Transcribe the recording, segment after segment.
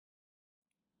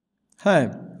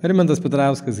Hi, Rimantas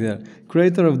Petrauskas here,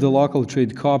 creator of the Local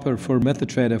Trade Copier for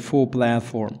MetaTrader 4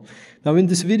 platform. Now in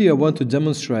this video I want to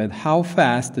demonstrate how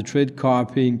fast the trade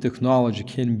copying technology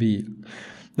can be.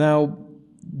 Now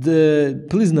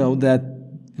please note that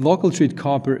Local Trade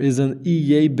Copier is an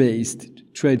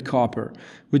EA-based trade copier,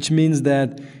 which means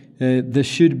that there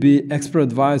should be expert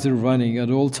advisor running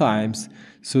at all times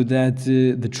so that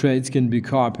the trades can be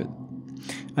copied.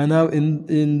 And now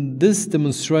in this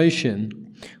demonstration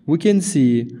we can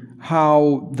see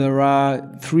how there are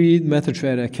 3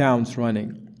 MetaTrader accounts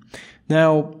running.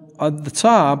 Now at the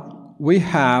top we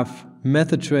have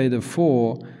MetaTrader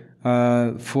 4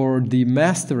 for the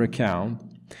master account,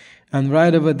 and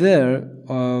right over there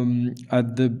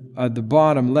at the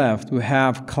bottom left we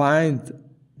have client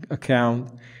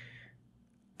account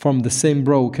from the same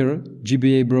broker,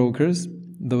 GBA brokers.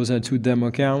 Those are 2 demo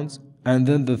accounts, and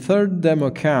then the third demo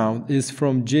account is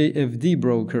from JFD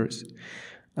brokers.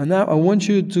 And now I want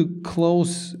you to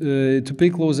pay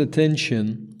close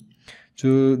attention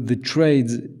to the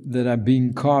trades that are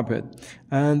being copied.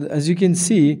 And as you can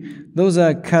see, those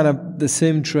are kind of the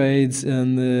same trades,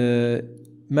 and the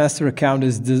master account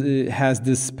has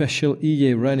this special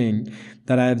EA running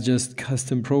that I have just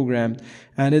custom programmed,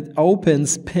 and it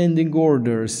opens pending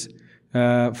orders,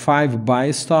 5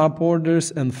 buy stop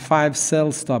orders and 5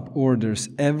 sell stop orders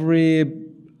every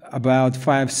about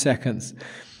 5 seconds.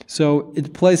 So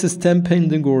it places 10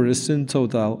 pending orders in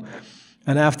total,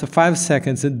 and after 5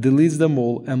 seconds it deletes them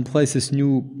all and places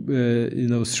new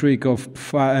streak of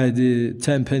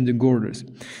 10 pending orders.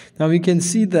 Now you can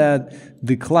see that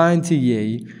the client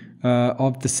EA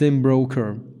of the same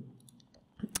broker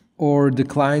or the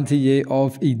client EA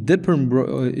of a different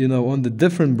on the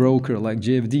different broker like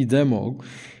JFD demo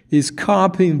is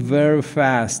copying very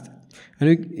fast. And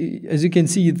as you can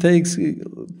see, it takes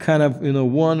kind of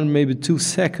 1 or maybe 2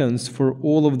 seconds for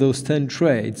all of those 10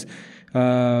 trades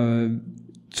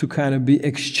to kind of be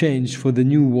exchanged for the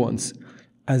new ones,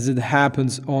 as it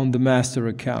happens on the master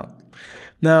account.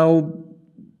 Now,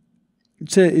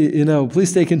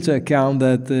 please take into account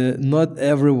that not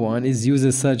everyone is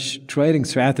using such trading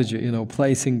strategy,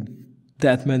 placing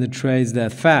that many trades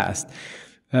that fast.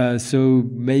 So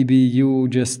maybe you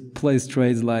just place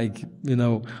trades like,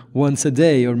 once a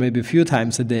day, or maybe a few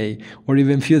times a day, or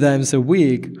even a few times a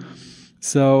week.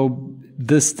 So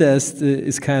this test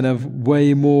is kind of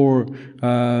way more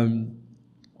than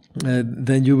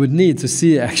you would need to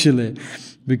see, actually,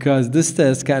 because this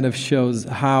test kind of shows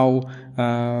how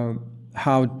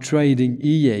trading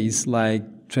EAs like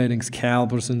trading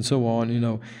scalpers and so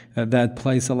on, that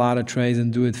place a lot of trades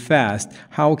and do it fast,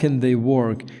 how can they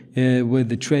work with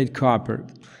the trade copier?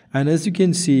 And as you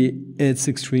can see, it's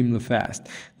extremely fast.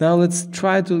 Now let's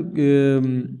try to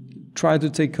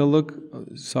take a look.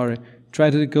 Try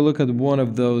to take a look at one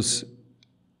of those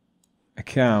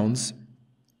accounts.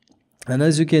 And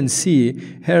as you can see,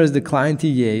 here is the client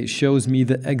EA, shows me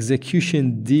the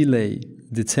execution delay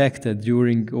detected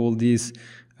during all this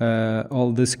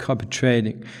copy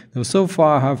trading. Now, so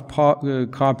far I have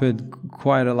copied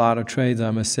quite a lot of trades,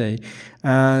 I must say,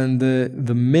 and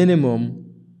the minimum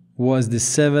was the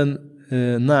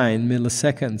 7.9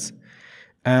 milliseconds,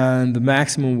 and the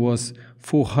maximum was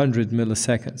 400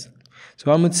 milliseconds.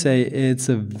 So I would say it's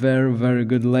a very, very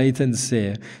good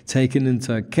latency, taking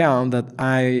into account that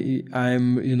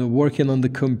I'm working on the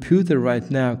computer right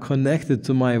now, connected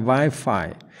to my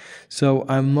Wi-Fi. So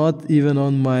I'm not even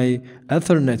on my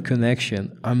Ethernet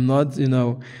connection. I'm not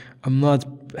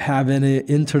have any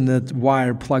internet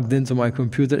wire plugged into my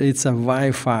computer. It's a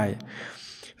Wi-Fi.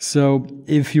 So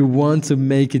if you want to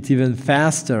make it even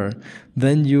faster,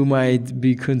 then you might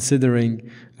be considering,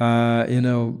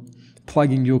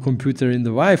 plugging your computer in the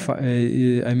Wi-Fi,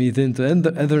 into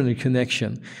Ethernet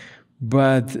connection.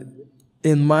 But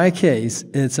in my case,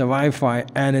 it's a Wi-Fi,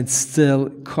 and it still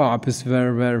copies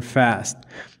very, very fast.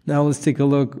 Now let's take a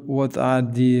look what are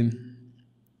the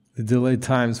delay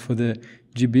times for the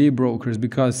GBA brokers,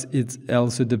 because it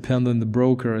also depends on the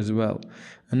broker as well.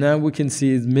 And now we can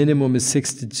see the minimum is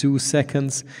 62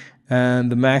 seconds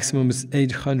and the maximum is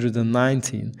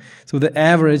 819. So the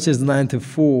average is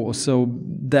 94. So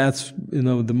that's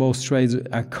the most trades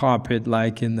are copied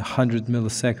like in 100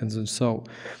 milliseconds or so.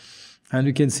 And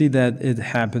you can see that it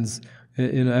happens,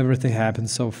 everything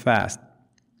happens so fast.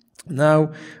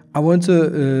 Now I want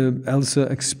to also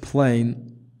explain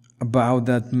about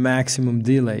that maximum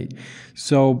delay.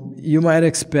 So you might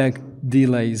expect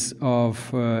delays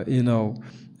of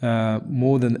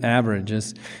more than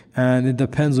averages, and it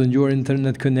depends on your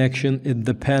internet connection. It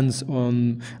depends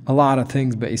on a lot of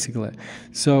things basically.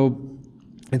 So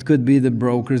It could be the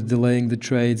brokers delaying the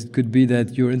trades. It could be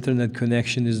that your internet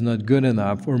connection is not good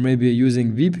enough, or maybe you're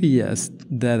using VPS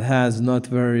that has not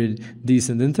very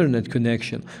decent internet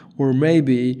connection, or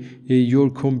maybe your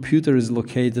computer is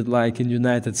located like in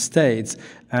United States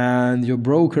and your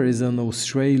broker is in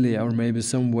Australia or maybe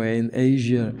somewhere in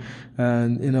Asia,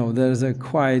 and there's a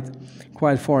quite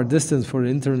far distance for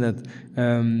internet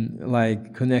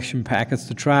like connection packets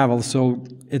to travel, so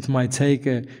it might take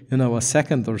a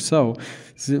second or so,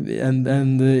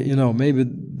 and maybe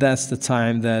that's the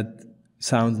time that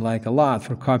sounds like a lot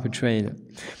for copy trading.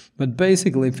 But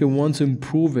basically, if you want to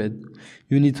improve it,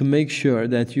 you need to make sure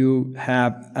that you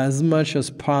have as much as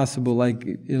possible, like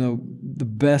the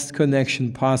best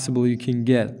connection possible you can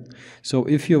get. So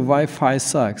if your Wi-Fi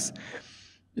sucks,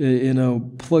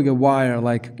 plug a wire,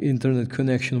 like internet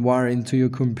connection wire, into your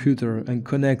computer and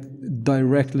connect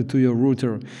directly to your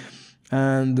router.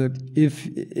 And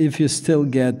if you still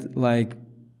get like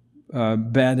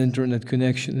bad internet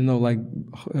connection, like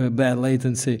bad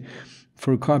latency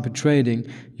for copy trading,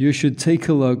 you should take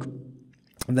a look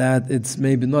that it's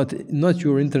maybe not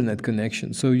your internet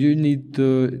connection. So you need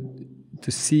to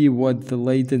see what the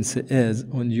latency is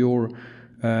on your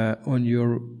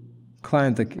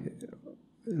client.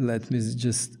 Let me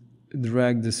just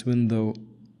drag this window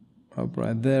up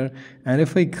right there, and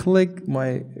if I click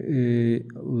my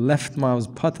left mouse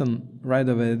button right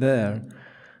over there,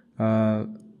 I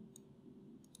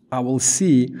will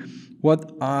see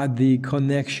what are the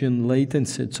connection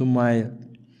latency to my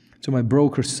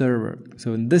broker server.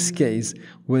 So in this case,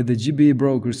 with the GBE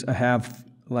brokers, I have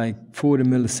like 40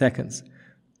 milliseconds.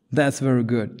 That's very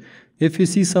good. If you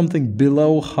see something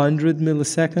below 100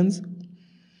 milliseconds,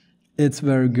 it's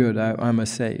very good, I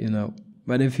must say,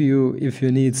 But if you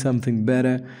need something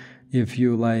better, if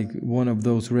you like one of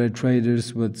those rare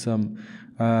traders with some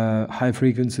high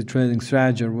frequency trading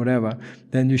strategy or whatever,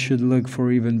 then you should look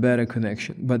for even better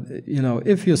connection. But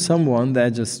if you're someone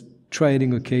that just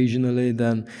trading occasionally,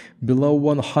 then below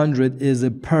 100 is a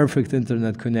perfect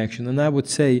internet connection. And I would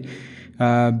say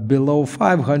below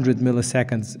 500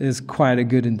 milliseconds is quite a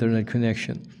good internet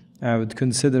connection. I would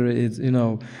consider it,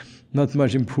 not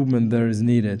much improvement there is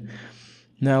needed.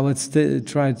 Now let's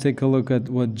try to take a look at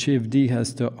what GFD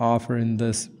has to offer in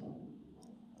this.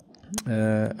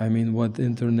 What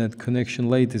internet connection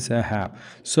latency I have.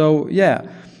 So yeah,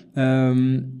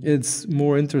 it's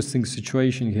more interesting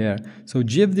situation here. So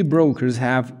GFD brokers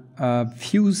have a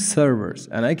few servers,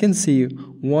 and I can see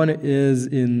one is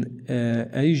in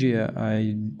Asia.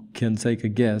 I can take a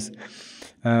guess,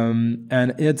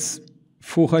 and it's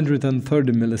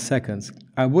 430 milliseconds.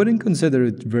 I wouldn't consider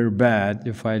it very bad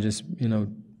if I just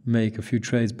make a few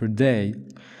trades per day,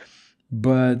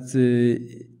 but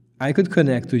I could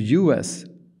connect to US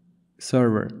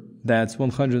server that's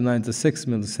 196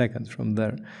 milliseconds from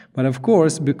there. But of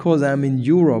course, because I'm in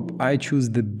Europe, I choose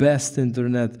the best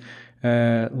internet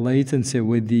latency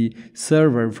with the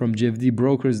server from GFD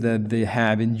brokers that they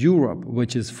have in Europe,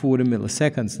 which is 40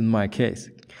 milliseconds in my case.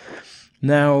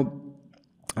 Now,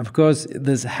 of course,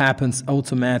 this happens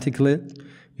automatically.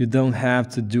 You don't have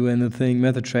to do anything.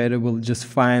 MetaTrader will just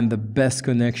find the best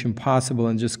connection possible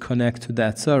and just connect to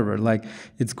that server. Like,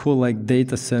 it's called like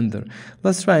data center.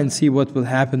 Let's try and see what will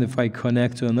happen if I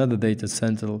connect to another data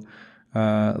center,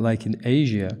 like in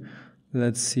Asia.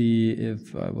 Let's see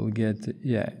if I will get,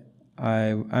 yeah,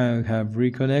 I have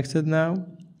reconnected now.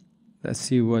 Let's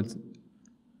see what,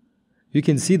 you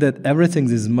can see that everything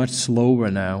is much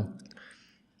slower now.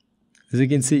 As you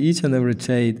can see, each and every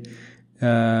trade,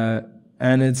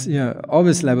 and it's,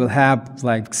 obviously I will have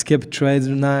like skip trades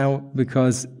now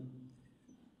because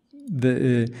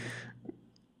the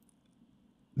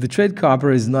trade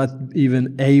copier is not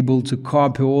even able to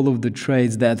copy all of the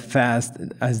trades that fast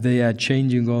as they are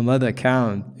changing on other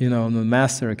account, on the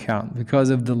master account, because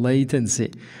of the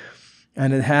latency.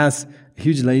 And it has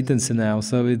huge latency now,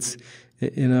 so it's,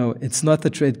 it's not the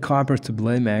trade copier to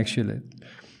blame actually.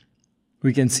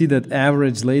 We can see that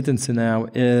average latency now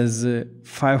is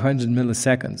 500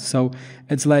 milliseconds. So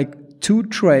it's like 2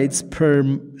 trades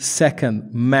per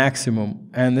second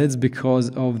maximum, and it's because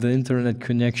of the internet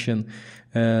connection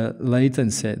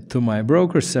latency to my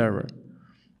broker server.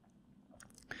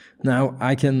 Now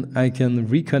I can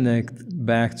reconnect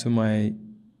back to my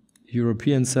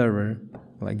European server,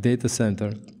 like data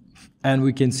center, and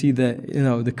we can see that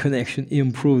the connection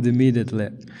improved immediately.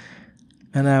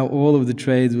 And now all of the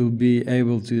trades will be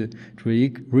able to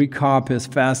recopy as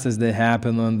fast as they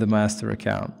happen on the master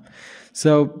account.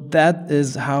 So that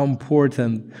is how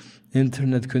important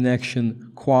internet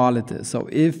connection quality is. So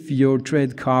if your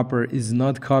trade copier is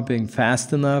not copying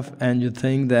fast enough and you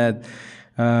think that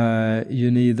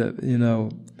you need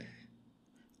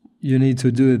you need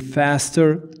to do it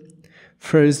faster.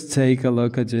 First, take a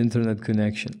look at your internet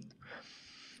connection.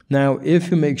 Now, if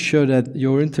you make sure that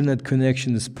your internet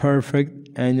connection is perfect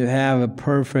and you have a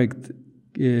perfect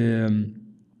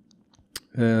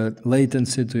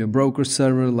latency to your broker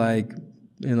server, like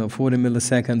 40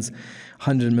 milliseconds,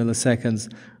 100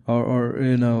 milliseconds,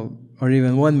 or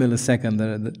even 1 millisecond.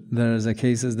 There's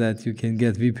cases that you can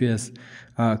get VPS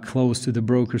close to the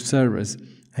broker servers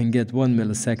and get 1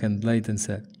 millisecond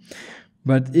latency.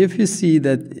 But if you see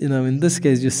that in this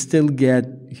case you still get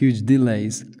huge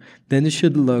delays, then you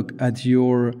should look at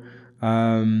your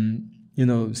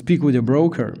speak with your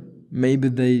broker. Maybe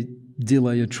they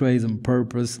delay your trades on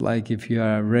purpose, like if you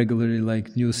are regularly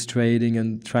like news trading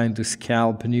and trying to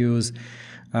scalp news,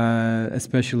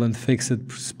 especially on fixed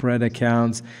spread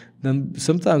accounts, then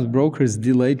sometimes brokers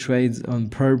delay trades on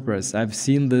purpose. I've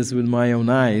seen this with my own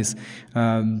eyes.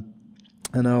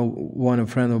 One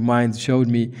friend of mine showed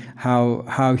me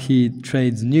how he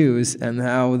trades news and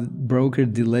how the broker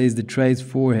delays the trades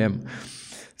for him.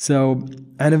 So,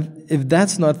 and if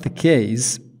that's not the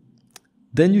case,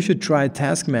 then you should try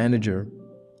Task Manager.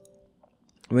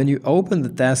 When you open the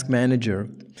Task Manager,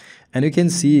 and you can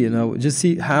see, just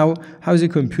see how's your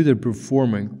computer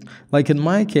performing. Like in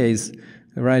my case,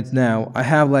 right now, I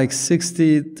have like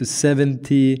 60 to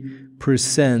 70%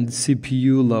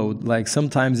 CPU load. Like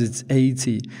sometimes it's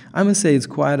 80. I must say it's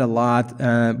quite a lot,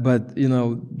 but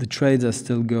the trades are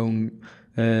still going.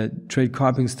 Trade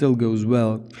copying still goes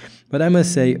well. But I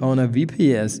must say, on a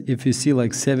VPS, if you see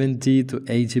like 70 to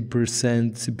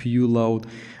 80% CPU load,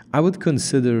 I would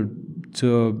consider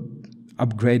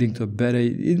upgrading to a better.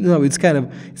 It's kind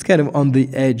of on the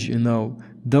edge.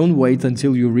 Don't wait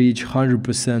until you reach 100%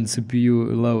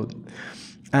 CPU load.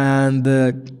 And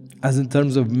as in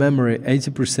terms of memory,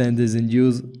 80% is in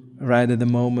use right at the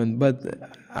moment, but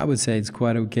I would say it's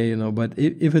quite okay, But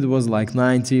if it was like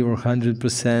 90 or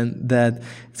 100%, that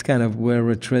it's kind of where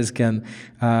a risk can.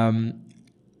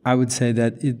 I would say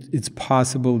that it's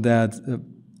possible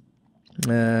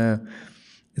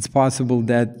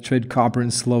that trade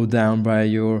copying slow down by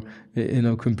your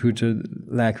computer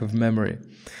lack of memory.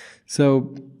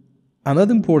 So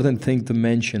another important thing to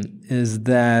mention is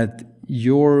that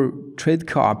your trade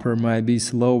copier might be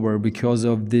slower because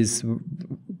of this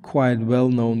quite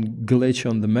well-known glitch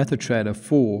on the MetaTrader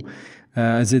 4,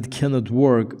 as it cannot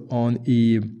work on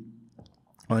a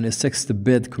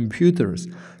 60-bit computers.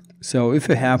 So if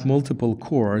you have multiple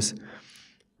cores,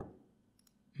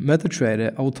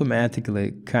 MetaTrader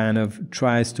automatically kind of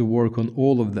tries to work on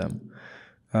all of them.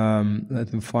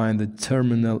 Let me find the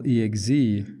terminal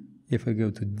exe. If I go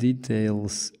to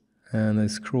details and I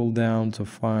scroll down to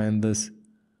find this.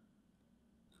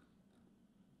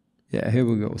 Yeah, here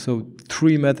we go. So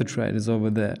 3 MetaTraders over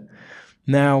there.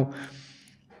 Now,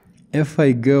 if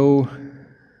I go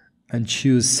and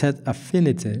choose Set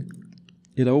Affinity,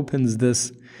 it opens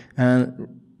this, and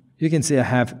you can see I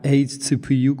have 8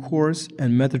 CPU cores,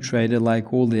 and MetaTrader,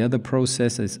 like all the other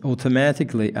processes,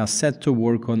 automatically are set to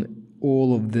work on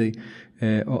all of them.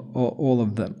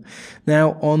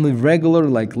 Now, on the regular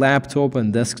like laptop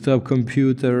and desktop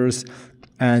computers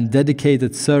and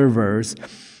dedicated servers,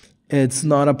 it's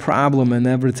not a problem and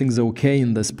everything's okay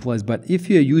in this place. But if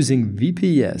you're using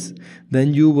VPS,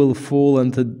 then you will fall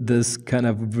into this kind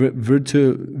of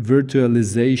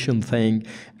virtualization thing,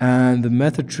 and the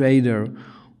MetaTrader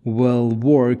will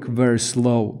work very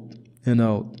slow.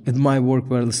 It might work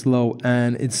very slow,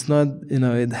 and it's not,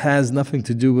 it has nothing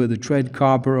to do with the trade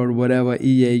copier or whatever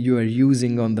EA you are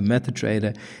using on the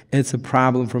MetaTrader. It's a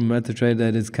problem from MetaTrader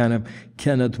that it kind of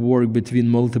cannot work between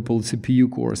multiple CPU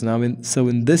cores. Now, so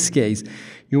in this case,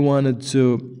 you wanted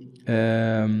to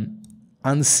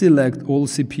unselect all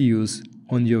CPUs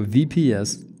on your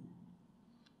VPS.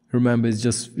 Remember, it's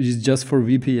just for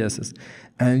VPSs.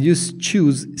 And you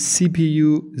choose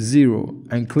CPU 0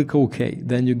 and click OK.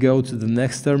 Then you go to the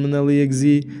next terminal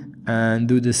exe and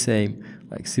do the same,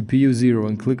 like CPU 0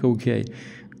 and click OK.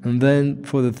 And then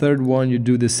for the third one, you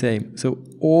do the same. So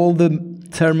all the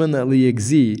terminal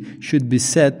exe should be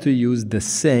set to use the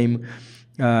same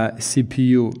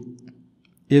CPU.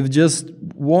 If just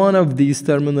one of these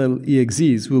terminal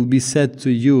exes will be set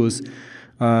to use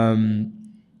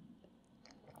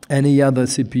any other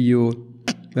CPU,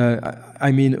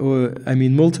 I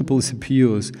mean multiple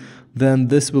CPUs, then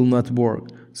this will not work.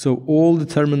 So all the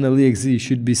terminal exe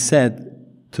should be set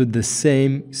to the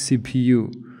same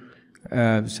CPU.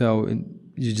 So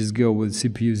you just go with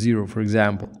CPU 0, for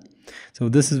example. So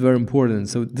this is very important.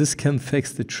 So this can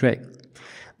fix the trick.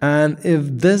 And if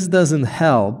this doesn't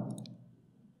help,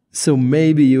 So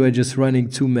maybe you are just running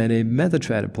too many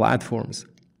MetaTrader platforms.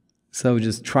 So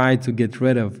just try to get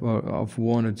rid of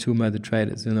one or two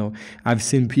MetaTraders. You know, I've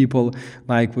seen people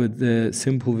like with the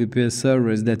simple VPS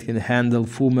servers that can handle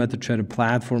full MetaTrader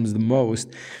platforms the most.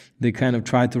 They kind of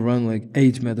try to run like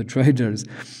 8 MetaTraders.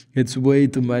 It's way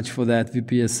too much for that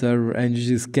VPS server, and you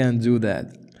just can't do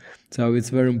that. So it's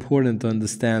very important to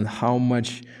understand how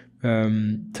much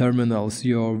terminals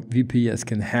your VPS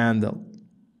can handle.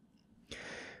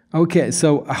 Okay,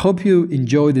 so I hope you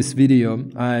enjoyed this video.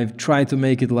 I've tried to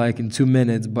make it like in 2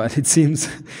 minutes, but it seems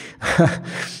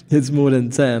it's more than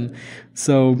 10.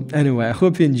 So anyway, I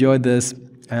hope you enjoyed this,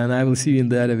 and I will see you in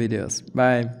the other videos.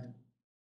 Bye.